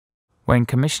When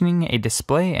commissioning a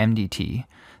display MDT,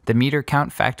 the meter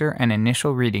count factor and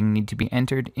initial reading need to be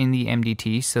entered in the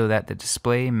MDT so that the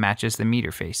display matches the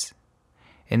meter face.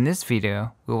 In this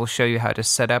video, we will show you how to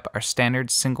set up our standard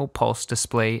single pulse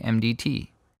display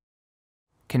MDT.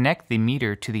 Connect the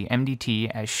meter to the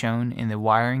MDT as shown in the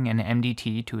wiring and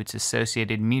MDT to its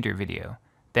associated meter video,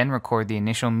 then record the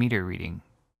initial meter reading.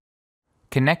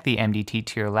 Connect the MDT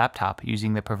to your laptop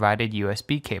using the provided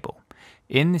USB cable.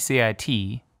 In the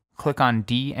CIT, click on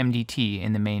DMDT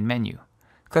in the main menu.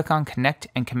 Click on Connect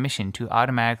and Commission to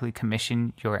automatically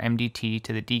commission your MDT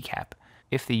to the DCAP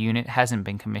if the unit hasn't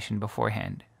been commissioned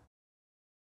beforehand.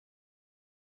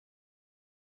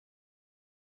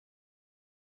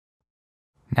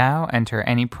 Now enter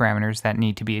any parameters that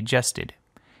need to be adjusted.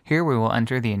 Here we will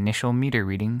enter the initial meter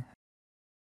reading,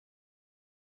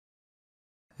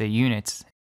 the units,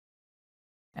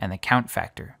 and the count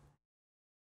factor.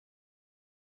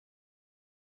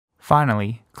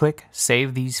 Finally, click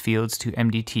Save these fields to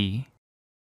MDT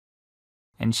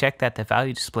and check that the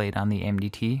value displayed on the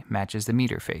MDT matches the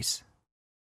meter face.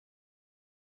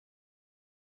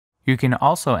 You can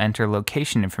also enter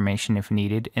location information if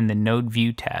needed in the Node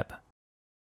View tab.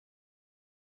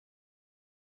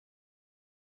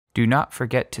 Do not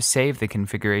forget to save the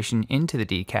configuration into the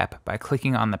DCAP by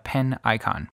clicking on the pen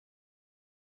icon.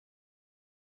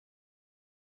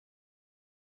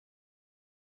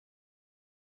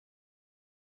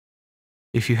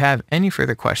 If you have any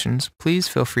further questions, please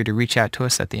feel free to reach out to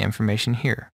us at the information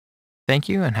here. Thank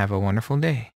you and have a wonderful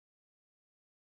day.